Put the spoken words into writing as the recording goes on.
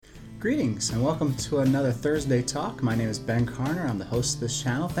Greetings and welcome to another Thursday Talk. My name is Ben Carner. I'm the host of this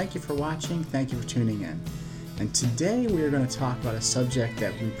channel. Thank you for watching. Thank you for tuning in. And today we are going to talk about a subject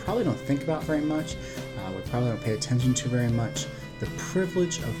that we probably don't think about very much, we probably don't pay attention to very much, the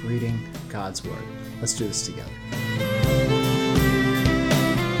privilege of reading God's Word. Let's do this together.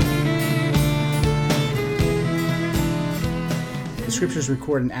 The scriptures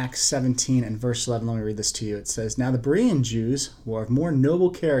record in Acts 17 and verse 11. Let me read this to you. It says, "Now the Berean Jews were of more noble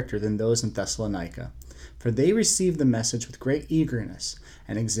character than those in Thessalonica, for they received the message with great eagerness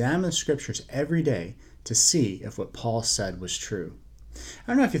and examined the scriptures every day to see if what Paul said was true." I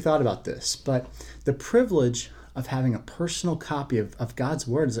don't know if you thought about this, but the privilege of having a personal copy of God's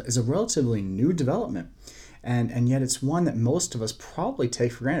Word is a relatively new development. And yet it's one that most of us probably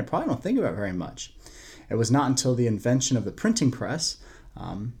take for granted, probably don't think about very much. It was not until the invention of the printing press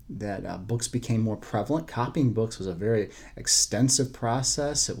that books became more prevalent. Copying books was a very extensive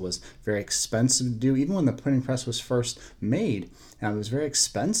process. It was very expensive to do. Even when the printing press was first made, it was very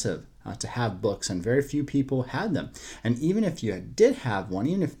expensive to have books, and very few people had them. And even if you did have one,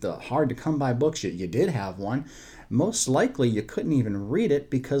 even if the hard-to-come-by books, you did have one, most likely you couldn't even read it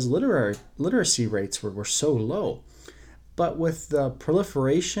because literacy rates were so low. But with the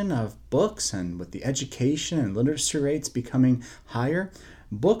proliferation of books and with the education and literacy rates becoming higher,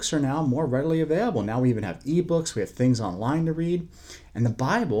 books are now more readily available. Now we even have ebooks, we have things online to read, and the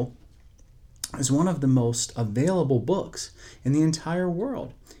Bible is one of the most available books in the entire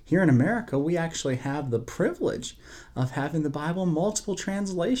world. Here in America, we actually have the privilege of having the Bible in multiple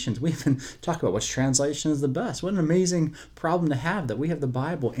translations. We even talk about which translation is the best. What an amazing problem to have that we have the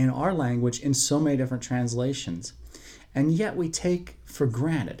Bible in our language in so many different translations. And yet we take for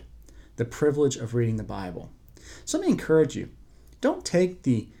granted the privilege of reading the Bible. So let me encourage you, don't take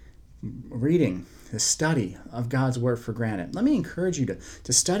the reading, the study of God's Word for granted. Let me encourage you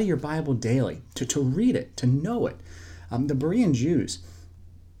to study your Bible daily, to read it, to know it. The Berean Jews,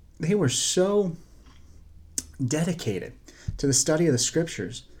 they were so dedicated to the study of the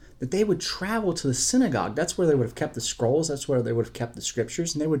Scriptures that they would travel to the synagogue. That's where they would have kept the scrolls. That's where they would have kept the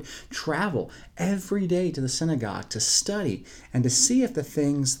Scriptures. And they would travel every day to the synagogue to study and to see if the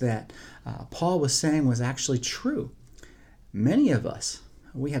things that Paul was saying was actually true. Many of us,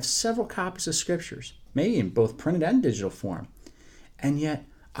 we have several copies of Scriptures, maybe in both printed and digital form. And yet,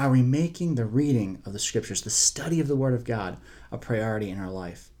 are we making the reading of the Scriptures, the study of the Word of God, a priority in our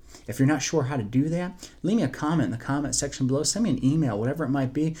life? If you're not sure how to do that, leave me a comment in the comment section below. Send me an email, whatever it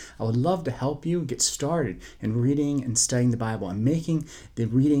might be. I would love to help you get started in reading and studying the Bible and making the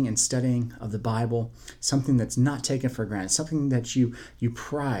reading and studying of the Bible something that's not taken for granted, something that you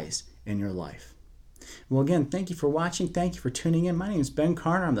prize in your life. Well, again, thank you for watching. Thank you for tuning in. My name is Ben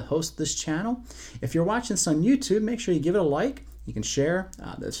Carner. I'm the host of this channel. If you're watching this on YouTube, make sure you give it a like. You can share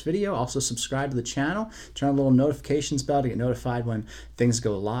this video. Also subscribe to the channel. Turn on the little notifications bell to get notified when things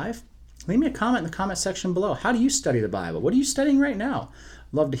go live. Leave me a comment in the comment section below. How do you study the Bible? What are you studying right now?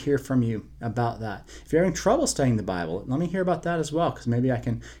 Love to hear from you about that. If you're having trouble studying the Bible, let me hear about that as well, because maybe I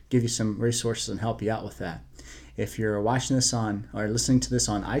can give you some resources and help you out with that. If you're watching this on or listening to this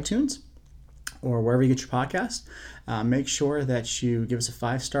on iTunes or wherever you get your podcast, make sure that you give us a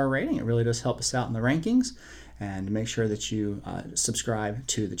 5-star rating. It really does help us out in the rankings. And make sure that you subscribe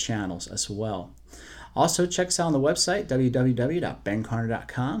to the channels as well. Also, check us out on the website,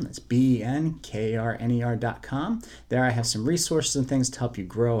 www.bencarner.com. That's benkarner.com. There I have some resources and things to help you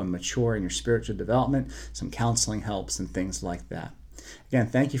grow and mature in your spiritual development, some counseling helps and things like that. Again,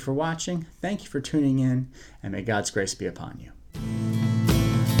 thank you for watching. Thank you for tuning in, and may God's grace be upon you.